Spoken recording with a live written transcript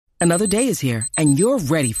Another day is here, and you're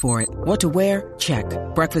ready for it. What to wear? Check.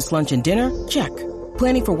 Breakfast, lunch, and dinner? Check.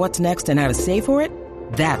 Planning for what's next and how to save for it?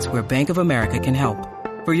 That's where Bank of America can help.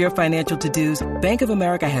 For your financial to-dos, Bank of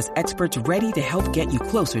America has experts ready to help get you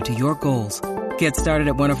closer to your goals. Get started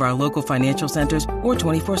at one of our local financial centers or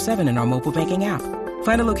 24/7 in our mobile banking app.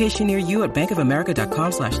 Find a location near you at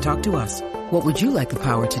bankofamerica.com/talktous. What would you like the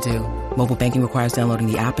power to do? Mobile banking requires downloading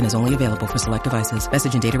the app and is only available for select devices.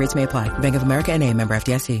 Message and data rates may apply. Bank of America N.A., member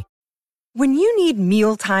FDIC. When you need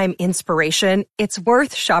mealtime inspiration, it's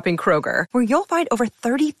worth shopping Kroger, where you'll find over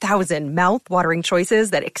 30,000 mouth-watering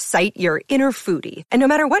choices that excite your inner foodie. And no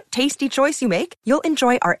matter what tasty choice you make, you'll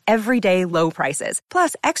enjoy our everyday low prices,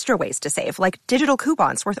 plus extra ways to save, like digital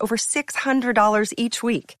coupons worth over $600 each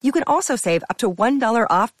week. You can also save up to $1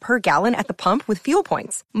 off per gallon at the pump with fuel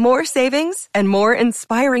points. More savings and more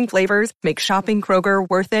inspiring flavors make shopping Kroger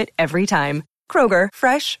worth it every time. Kroger,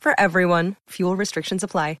 fresh for everyone. Fuel restrictions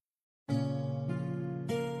apply.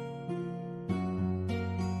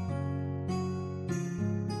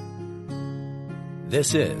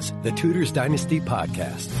 This is the Tudors Dynasty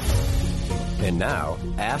Podcast. And now,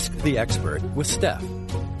 Ask the Expert with Steph.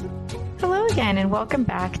 Hello again, and welcome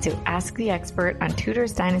back to Ask the Expert on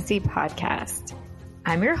Tudors Dynasty Podcast.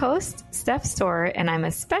 I'm your host, Steph Storr, and I'm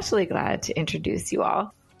especially glad to introduce you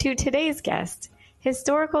all to today's guest,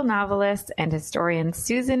 historical novelist and historian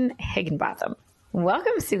Susan Higginbotham.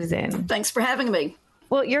 Welcome, Susan. Thanks for having me.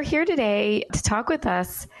 Well, you're here today to talk with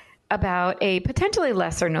us about a potentially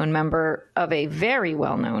lesser-known member of a very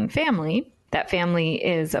well-known family. That family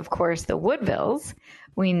is, of course, the Woodvilles.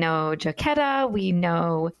 We know Jacquetta, we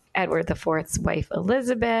know Edward IV's wife,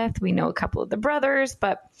 Elizabeth, we know a couple of the brothers,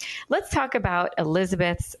 but let's talk about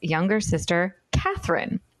Elizabeth's younger sister,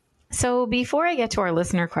 Catherine. So before I get to our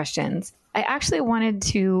listener questions, I actually wanted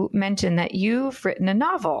to mention that you've written a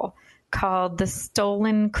novel called The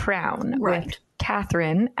Stolen Crown, right, with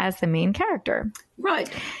Catherine as the main character. Right.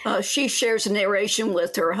 She shares a narration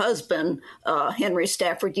with her husband, Henry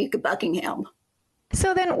Stafford, Duke of Buckingham.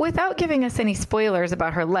 So then, without giving us any spoilers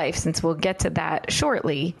about her life, since we'll get to that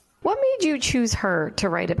shortly, what made you choose her to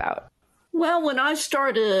write about? Well, when I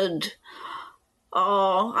started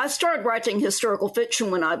writing historical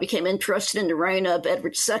fiction when I became interested in the reign of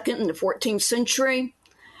Edward II in the 14th century.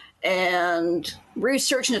 And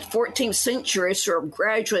researching the 14th century sort of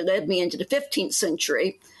gradually led me into the 15th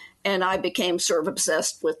century. And I became sort of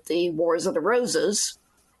obsessed with the Wars of the Roses.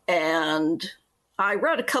 And I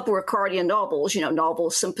read a couple of Ricardian novels,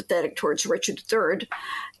 novels sympathetic towards Richard III.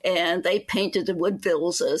 And they painted the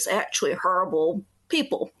Woodvilles as actually horrible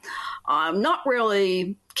people. I'm not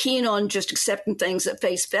really keen on just accepting things at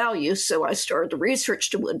face value, so I started to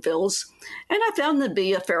research the Woodvilles, and I found them to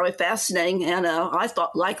be a fairly fascinating and, I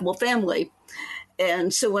thought, likable family.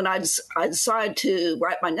 And so when I decided to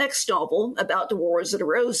write my next novel about the Wars of the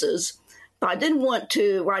Roses, but I didn't want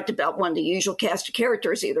to write about one of the usual cast of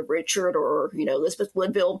characters, either Richard or, Elizabeth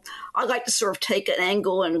Woodville. I like to sort of take an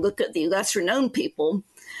angle and look at the lesser-known people.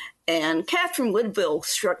 And Catherine Woodville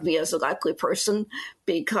struck me as a likely person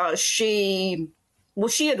because she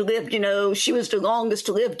had lived, she was the longest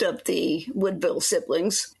lived of the Woodville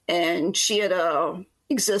siblings, and she had a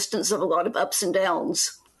existence of a lot of ups and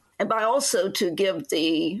downs. And by also to give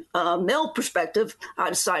the male perspective, I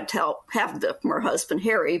decided to help half of it from her husband,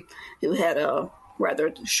 Harry, who had a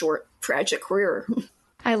rather short, tragic career.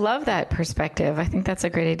 I love that perspective. I think that's a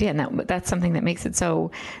great idea, and that's something that makes it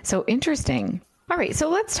so interesting. All right, so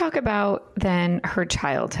let's talk about then her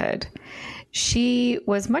childhood. She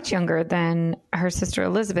was much younger than her sister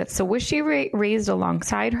Elizabeth. So was she raised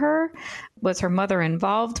alongside her? Was her mother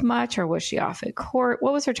involved much, or was she off at court?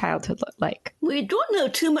 What was her childhood like? We don't know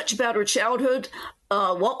too much about her childhood.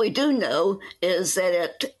 What we do know is that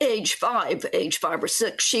at age 5 or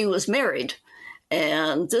 6, she was married.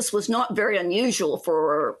 And this was not very unusual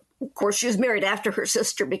for her. Of course, she was married after her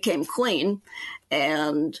sister became queen.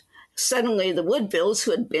 And suddenly the Woodvilles,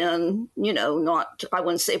 who had been, not, I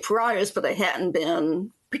wouldn't say pariahs, but they hadn't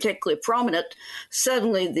been particularly prominent,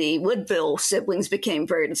 suddenly the Woodville siblings became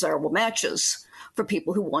very desirable matches for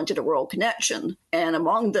people who wanted a royal connection. And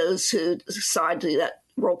among those who decided that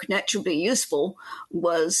royal connection would be useful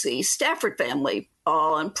was the Stafford family.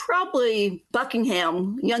 And probably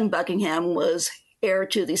young Buckingham was heir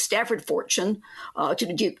to the Stafford fortune, to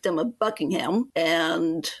the Dukedom of Buckingham.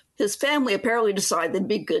 And his family apparently decided it'd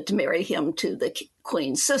be good to marry him to the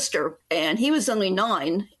Queen's sister. And he was only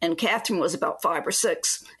 9, and Catherine was about 5 or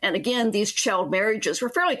 6. And again, these child marriages were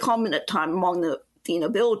fairly common at the time among the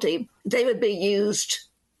nobility. They would be used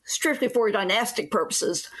strictly for dynastic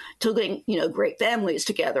purposes to link, great families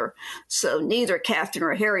together. So neither Catherine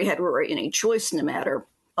or Harry had really any choice in the matter.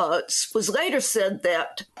 It was later said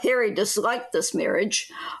that Harry disliked this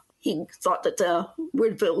marriage. He thought that the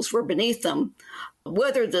Woodvilles were beneath him.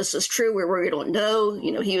 Whether this is true, we really don't know.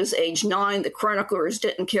 He was age 9. The chroniclers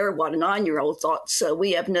didn't care what a 9-year-old thought, so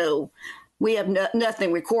we have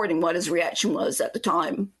nothing recording what his reaction was at the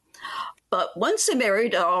time. But once they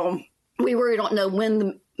married, we really don't know when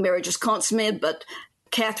the marriage was consummated, but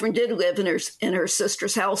Catherine did live in her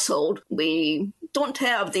sister's household. We don't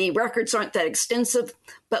have, the records aren't that extensive,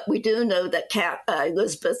 but we do know that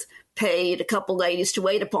Elizabeth paid a couple ladies to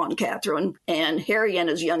wait upon Catherine, and Harry and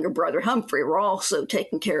his younger brother Humphrey were also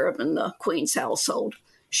taken care of in the Queen's household.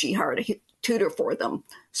 She hired a tutor for them.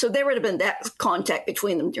 So there would have been that contact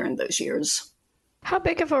between them during those years. How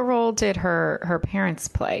big of a role did her parents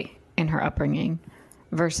play in her upbringing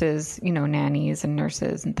versus, nannies and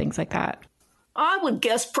nurses and things like that? I would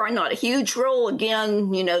guess probably not a huge role. Again,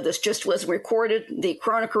 this just wasn't recorded. The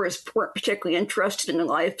chroniclers weren't particularly interested in the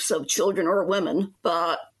lives of children or women,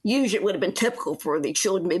 but usually it would have been typical for the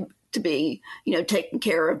children to be, taken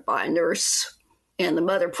care of by a nurse. And the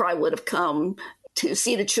mother probably would have come to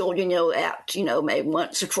see the children, maybe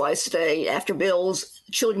once or twice a day after bills.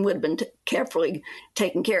 The children would have been carefully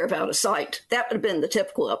taken care of out of sight. That would have been the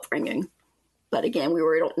typical upbringing. But again, we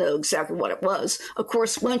really don't know exactly what it was. Of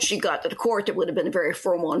course, once she got to the court, it would have been a very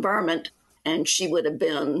formal environment, and she would have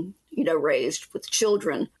been, raised with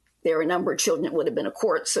children. There were a number of children that would have been at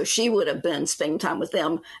court, so she would have been spending time with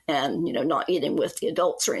them and, not eating with the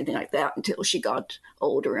adults or anything like that until she got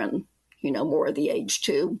older and, more of the age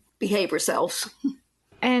to behave herself.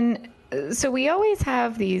 And so we always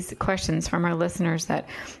have these questions from our listeners that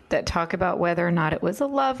talk about whether or not it was a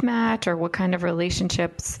love match or what kind of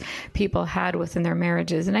relationships people had within their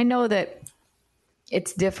marriages. And I know that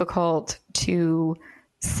it's difficult to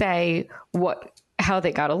say how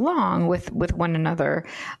they got along with one another.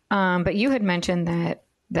 But you had mentioned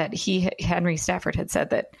that Henry Stafford had said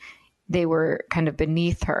that they were kind of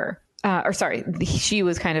beneath her. She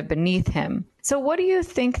was kind of beneath him. So what do you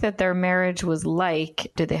think that their marriage was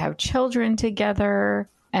like? Did they have children together?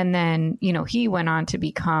 And then, he went on to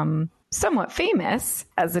become somewhat famous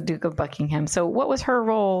as the Duke of Buckingham. So what was her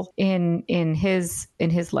role in his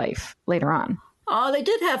life later on? They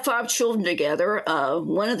did have 5 children together.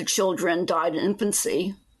 One of the children died in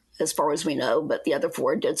infancy, as far as we know, but the other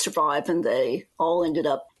 4 did survive, and they all ended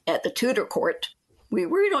up at the Tudor court. We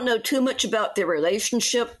really don't know too much about their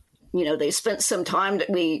relationship. They spent some time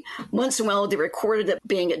once in a while, they recorded it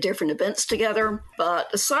being at different events together. But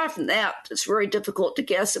aside from that, it's very difficult to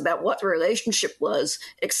guess about what the relationship was,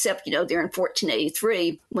 except, there in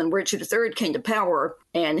 1483, when Richard III came to power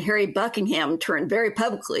and Harry Buckingham turned very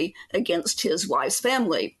publicly against his wife's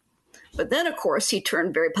family. But then, of course, he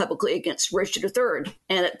turned very publicly against Richard III.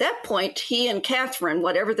 And at that point, he and Catherine,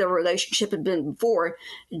 whatever their relationship had been before,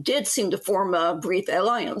 did seem to form a brief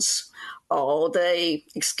alliance. They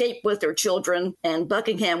escaped with their children, and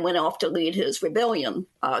Buckingham went off to lead his rebellion.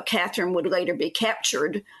 Catherine would later be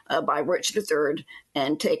captured by Richard III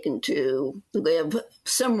and taken to live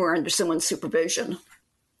somewhere under someone's supervision.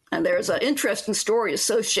 And there's an interesting story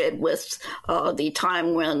associated with the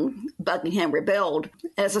time when Buckingham rebelled.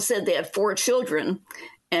 As I said, they had 4 children,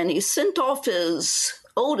 and he sent off his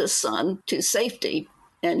oldest son to safety.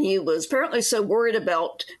 And he was apparently so worried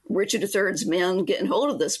about Richard III's men getting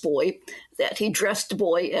hold of this boy that he dressed the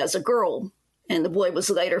boy as a girl. And the boy was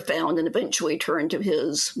later found and eventually turned to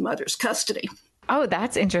his mother's custody. Oh,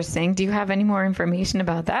 that's interesting. Do you have any more information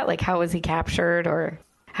about that? Like, how was he captured, or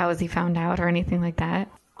how was he found out, or anything like that?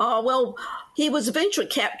 Well, he was eventually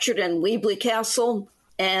captured in Weebly Castle.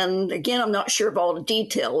 And again, I'm not sure of all the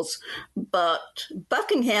details, but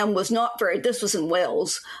Buckingham was not this was in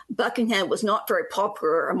Wales, Buckingham was not very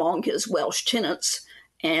popular among his Welsh tenants.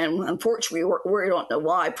 And unfortunately, we don't know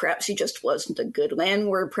why. Perhaps he just wasn't a good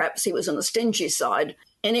landlord. Perhaps he was on the stingy side.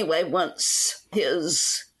 Anyway, once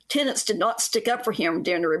his tenants did not stick up for him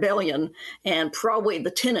during the rebellion, and probably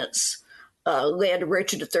the tenants led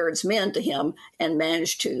Richard III's men to him and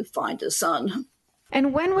managed to find his son.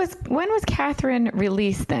 And when was Catherine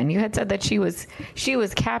released then? You had said that she was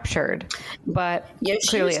captured, but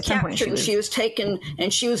clearly at some point she was taken,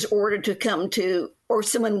 and she was ordered to come to, or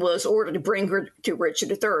someone was ordered to bring her to Richard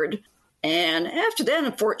III. And after that,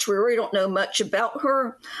 unfortunately, we really don't know much about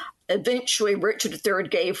her. Eventually, Richard III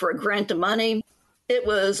gave her a grant of money. It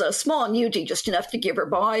was a small annuity, just enough to get her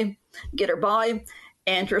by.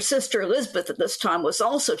 And her sister Elizabeth at this time was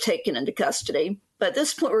also taken into custody. But at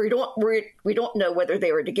this point, we don't know whether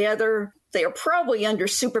they were together. They are probably under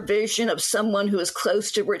supervision of someone who is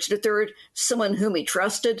close to Richard III, someone whom he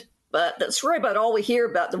trusted. But that's really about all we hear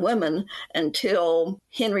about the women until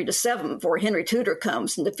Henry VII, or Henry Tudor,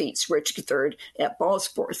 comes and defeats Richard III at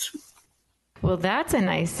Bosworth. Well, that's a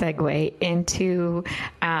nice segue into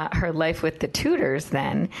her life with the Tudors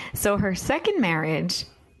then. So her second marriage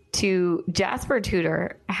to Jasper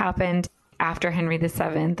Tudor happened after Henry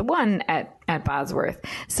VII won at Bosworth.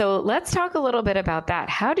 So let's talk a little bit about that.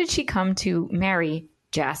 How did she come to marry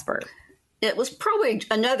Jasper? It was probably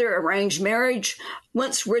another arranged marriage.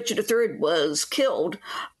 Once Richard III was killed,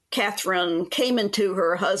 Catherine came into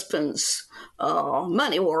her husband's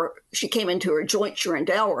money, or she came into her jointure and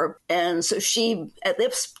dower. And so she, at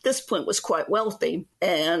this point, was quite wealthy.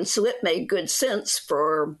 And so it made good sense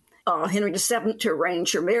for Henry VII to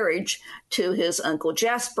arrange her marriage to his uncle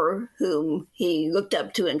Jasper, whom he looked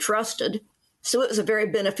up to and trusted. So it was a very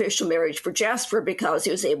beneficial marriage for Jasper because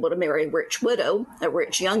he was able to marry a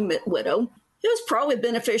rich young widow. It was probably a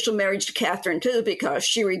beneficial marriage to Catherine, too, because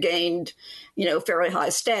she regained, fairly high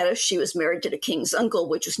status. She was married to the king's uncle,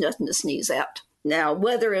 which was nothing to sneeze at. Now,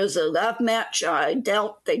 whether it was a love match, I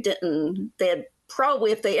doubt they didn't. They had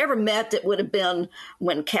probably, if they ever met, it would have been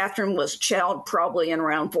when Catherine was a child, probably in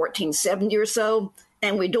around 1470 or so.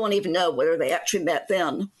 And we don't even know whether they actually met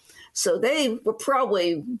then. So they were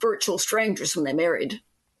probably virtual strangers when they married.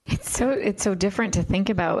 It's so different to think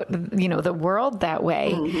about, the world that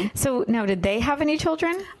way. Mm-hmm. So now, did they have any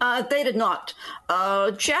children? They did not.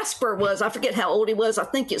 Jasper was, I forget how old he was. I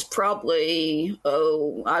think he's probably,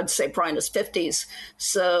 I'd say probably in his 50s.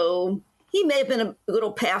 So he may have been a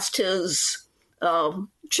little past his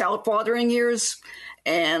child fathering years.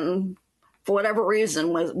 And for whatever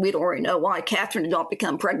reason, we don't already know why, Catherine did not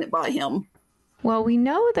become pregnant by him. Well, we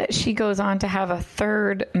know that she goes on to have a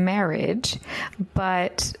third marriage,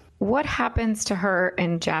 but what happens to her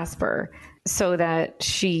and Jasper so that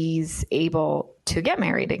she's able to get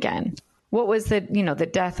married again? What was the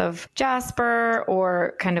death of Jasper,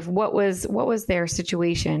 or kind of what was their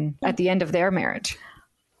situation at the end of their marriage?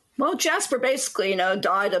 Well, Jasper basically,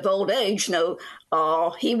 died of old age. He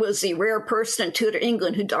was the rare person in Tudor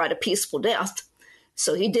England who died a peaceful death.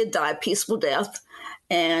 So he did die a peaceful death.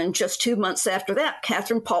 And just 2 months after that,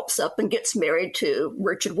 Catherine pops up and gets married to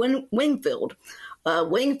Richard Wingfield.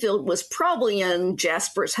 Wingfield was probably in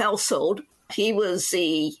Jasper's household. He was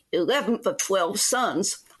the 11th of 12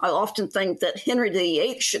 sons. I often think that Henry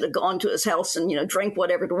VIII should have gone to his house and, drank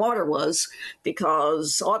whatever the water was,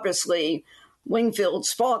 because obviously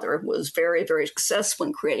Wingfield's father was very, very successful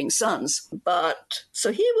in creating sons. But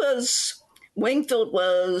so Wingfield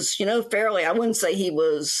was, fairly, I wouldn't say he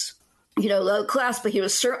was, low class, but he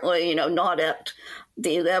was certainly, not at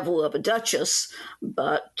the level of a duchess.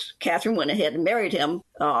 But Catherine went ahead and married him,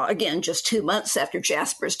 again, just 2 months after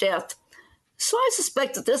Jasper's death. So I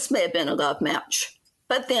suspect that this may have been a love match.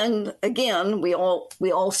 But then, again, we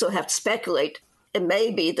also have to speculate. It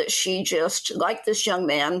may be that she just liked this young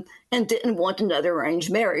man and didn't want another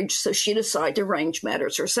arranged marriage, so she decided to arrange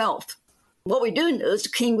matters herself. What we do know is the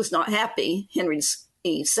king was not happy. Henry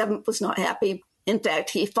VII was not happy. In fact,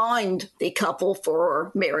 he fined the couple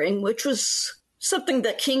for marrying, which was something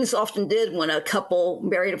that kings often did when a couple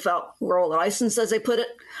married without royal license, as they put it.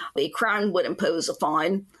 The crown would impose a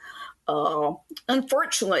fine.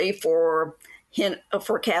 Unfortunately for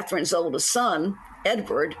Catherine's oldest son,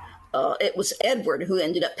 Edward, it was Edward who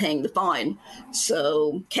ended up paying the fine.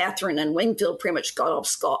 So Catherine and Wingfield pretty much got off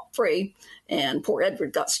scot-free, and poor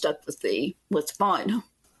Edward got stuck with the fine.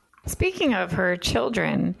 Speaking of her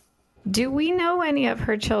children, do we know any of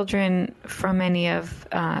her children from any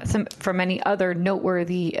other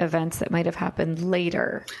noteworthy events that might have happened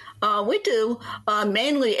later? We do.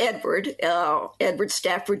 Mainly Edward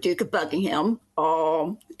Stafford, Duke of Buckingham.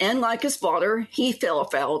 And like his father, he fell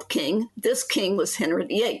afoul of the king. This king was Henry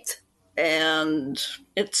VIII. And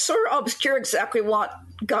it's sort of obscure exactly what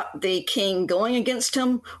got the king going against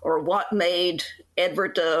him, or what made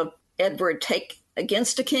Edward take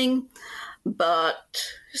against the king. But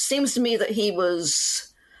it seems to me that he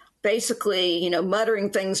was basically, muttering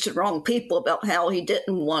things to the wrong people about how he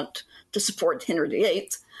didn't want to support Henry VIII.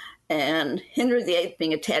 And Henry VIII,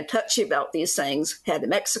 being a tad touchy about these things, had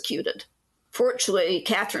him executed. Fortunately,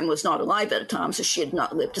 Catherine was not alive at the time, so she had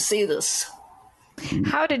not lived to see this.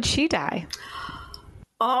 How did she die?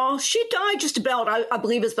 She died just about, I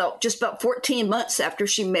believe it's about 14 months after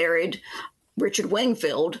she married Richard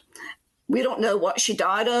Wingfield. We don't know what she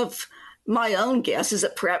died of. My own guess is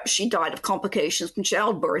that perhaps she died of complications from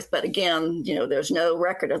childbirth, but again, there's no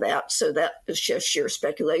record of that, so that is just sheer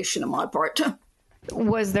speculation on my part.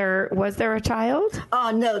 Was there a child?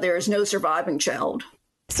 No, there is no surviving child.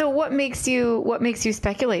 So what makes you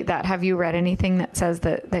speculate that? Have you read anything that says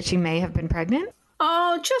that she may have been pregnant?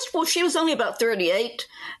 She was only about 38,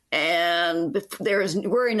 and there is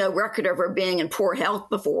really no record of her being in poor health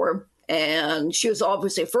before. And she was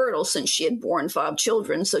obviously fertile since she had borne 5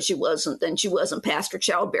 children, so she wasn't past her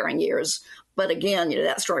childbearing years. But again,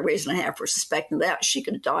 that's the only reason I have for suspecting that she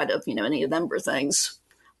could have died of, any number of things.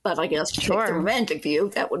 But I guess to take the romantic view,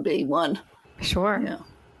 that would be one. Sure. Yeah.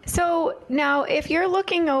 So now, if you're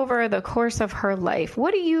looking over the course of her life,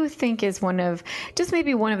 what do you think is one of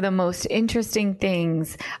the most interesting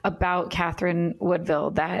things about Catherine Woodville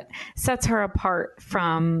that sets her apart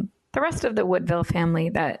from the rest of the Woodville family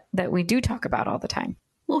that we do talk about all the time?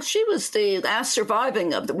 Well, she was the last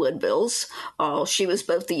surviving of the Woodvilles. She was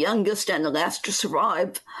both the youngest and the last to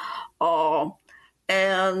survive.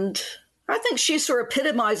 And I think she sort of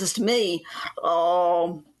epitomizes to me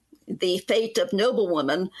the fate of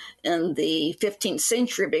noblewomen in the 15th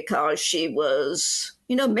century, because she was,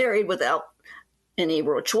 married without any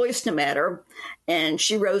real choice in the matter, and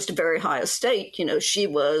she rose to very high estate. She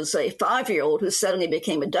was a 5-year-old who suddenly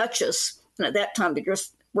became a duchess, and at that time there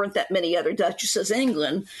just weren't that many other duchesses in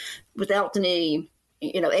England. Without any,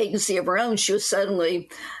 agency of her own, she was suddenly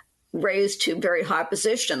raised to a very high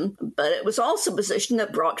position, but it was also a position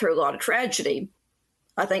that brought her a lot of tragedy.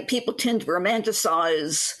 I think people tend to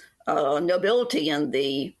romanticize nobility in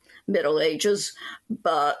the Middle Ages,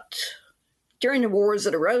 but during the Wars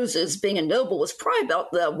of the Roses, being a noble was probably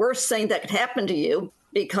about the worst thing that could happen to you,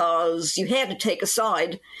 because you had to take a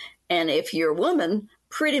side, and if you're a woman,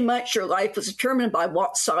 pretty much your life was determined by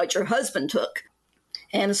what side your husband took.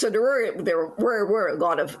 And so there were a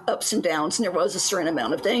lot of ups and downs, and there was a certain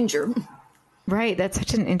amount of danger. Right. That's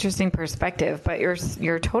such an interesting perspective, but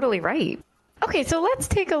you're totally right. Okay, so let's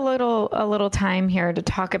take a little time here to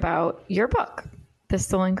talk about your book, The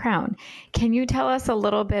Stolen Crown. Can you tell us a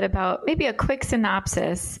little bit about maybe a quick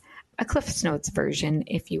synopsis, a Cliff's Notes version,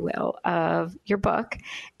 if you will, of your book,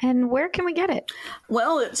 and where can we get it?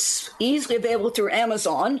 Well, it's easily available through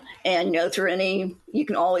Amazon, and you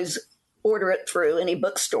can always order it through any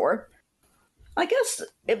bookstore. I guess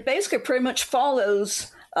it basically pretty much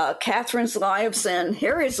follows Catherine's lives and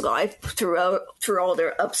Harry's life through all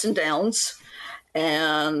their ups and downs.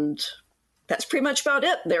 And that's pretty much about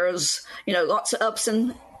it. There's, lots of ups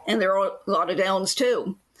and there are a lot of downs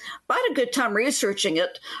too. But I had a good time researching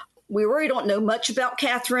it. We really don't know much about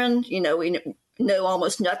Catherine. We know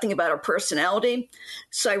almost nothing about her personality.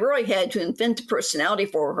 So I really had to invent a personality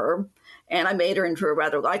for her. And I made her into a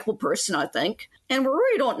rather likable person, I think. And we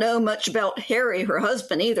really don't know much about Harry, her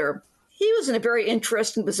husband, either. He was in a very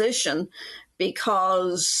interesting position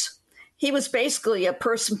because he was basically a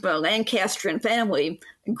person from a Lancastrian family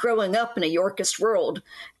growing up in a Yorkist world.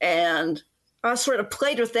 And I sort of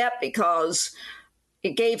played with that because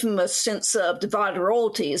it gave him a sense of divided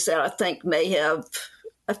royalties that I think may have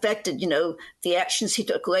affected, the actions he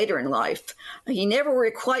took later in life. He never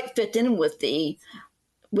really quite fit in within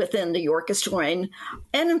the Yorkist reign.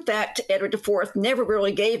 And in fact, Edward IV never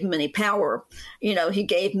really gave him any power. He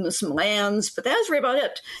gave him some lands, but that was really about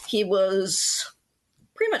it. He was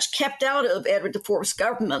pretty much kept out of Edward IV's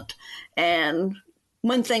government. And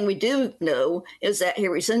one thing we do know is that he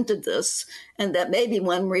resented this, and that may be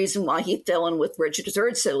one reason why he fell in with Richard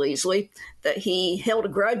III so easily, that he held a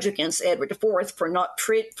grudge against Edward IV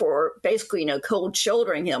for basically, cold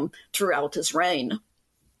shouldering him throughout his reign.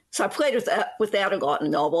 So I played with that a lot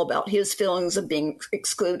in the novel, about his feelings of being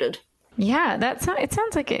excluded. Yeah, it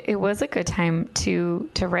sounds like it was a good time to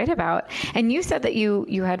write about. And you said that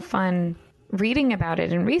you had fun reading about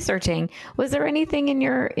it and researching. Was there anything in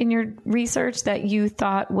your research that you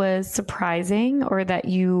thought was surprising, or that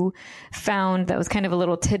you found that was kind of a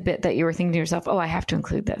little tidbit that you were thinking to yourself, oh, I have to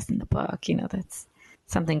include this in the book? That's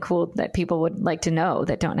something cool that people would like to know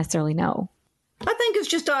that don't necessarily know. I think it's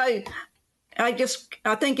just I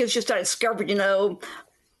discovered,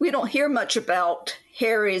 we don't hear much about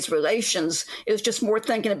Harry's relations. It was just more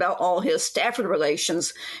thinking about all his Stafford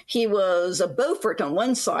relations. He was a Beaufort on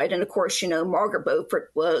one side, and of course, Margaret Beaufort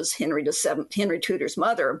was Henry Tudor's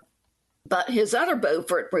mother. But his other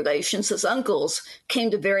Beaufort relations, his uncles, came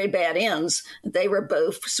to very bad ends. They were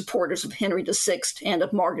both supporters of Henry VI and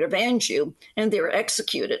of Margaret of Anjou, and they were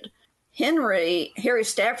executed. Harry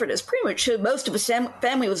Stafford is pretty much, most of his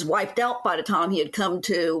family was wiped out by the time he came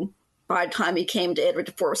to Edward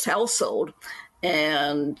IV's household,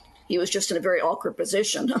 and he was just in a very awkward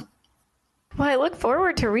position. Well, I look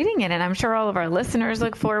forward to reading it, and I'm sure all of our listeners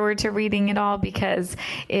look forward to reading it all, because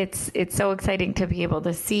it's so exciting to be able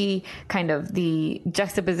to see kind of the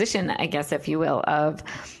juxtaposition, I guess, if you will, of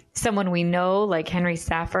someone we know like Henry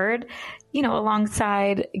Stafford,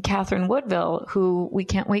 alongside Catherine Woodville, who we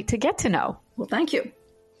can't wait to get to know. Well, thank you.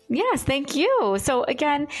 Yes, thank you. So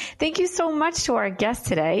again, thank you so much to our guest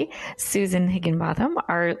today, Susan Higginbotham,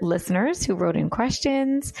 our listeners who wrote in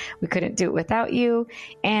questions. We couldn't do it without you.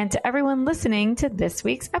 And to everyone listening to this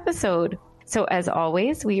week's episode. So as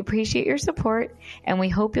always, we appreciate your support and we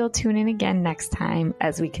hope you'll tune in again next time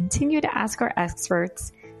as we continue to ask our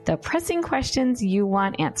experts the pressing questions you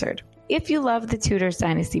want answered. If you love the Tudors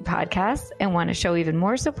Dynasty podcast and want to show even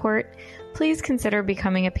more support, please consider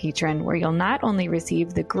becoming a patron where you'll not only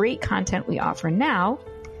receive the great content we offer now,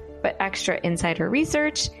 but extra insider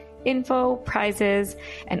research, info, prizes,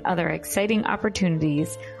 and other exciting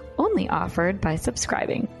opportunities only offered by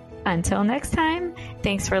subscribing. Until next time,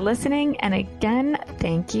 thanks for listening. And again,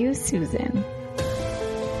 thank you, Susan.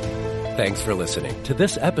 Thanks for listening to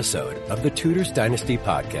this episode of the Tudors Dynasty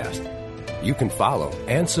podcast. You can follow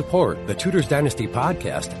and support the Tudors Dynasty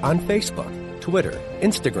podcast on Facebook, Twitter,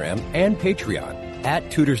 Instagram, and Patreon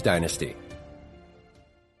 @Tudors Dynasty.